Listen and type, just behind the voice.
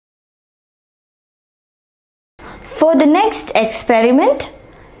For the next experiment,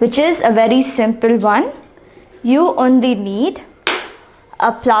 which is a very simple one, you only need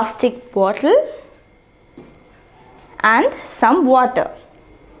a plastic bottle and some water.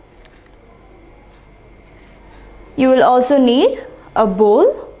 You will also need a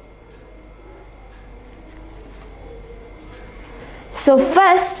bowl. So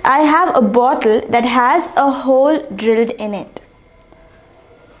first I have a bottle that has a hole drilled in it.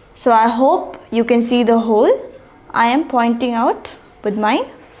 So I hope you can see the hole I am pointing out with my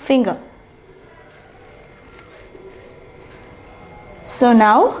finger. So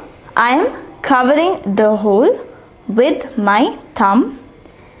now I am covering the hole with my thumb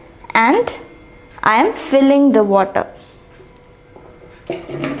and I am filling the water.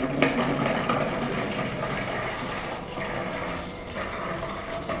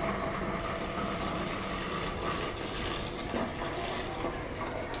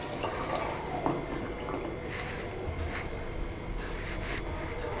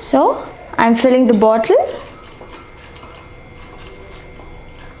 So I am filling the bottle.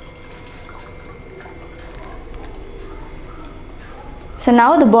 So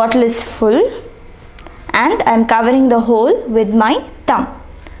now the bottle is full and I am covering the hole with my thumb.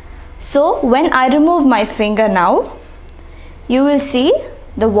 So when I remove my finger now, you will see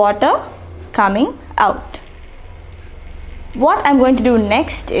the water coming out. What I am going to do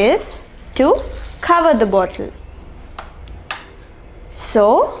next is to cover the bottle.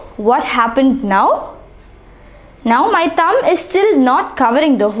 So what happened now? Now my thumb is still not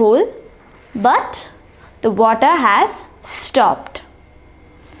covering the hole, but the water has stopped.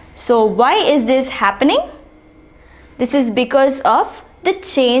 So why is this happening? This is because of the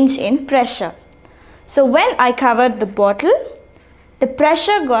change in pressure. So when I covered the bottle, the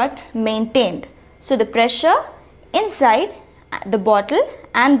pressure got maintained. So the pressure inside the bottle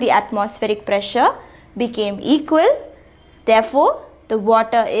and the atmospheric pressure became equal. Therefore, the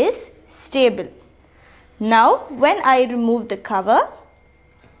water is stable. Now when I remove the cover,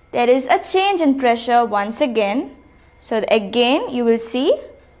 there is a change in pressure once again. So again you will see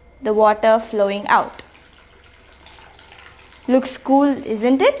the water flowing out. Looks cool,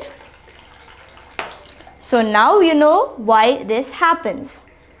 isn't it? So now you know why this happens.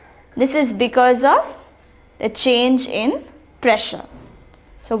 This is because of the change in pressure.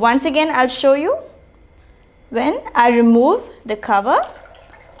 So once again I'll show you. When I remove the cover,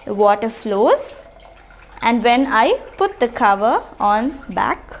 the water flows, and when I put the cover on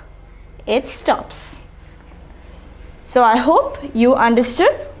back, it stops. So I hope you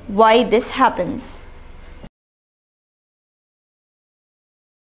understood why this happens.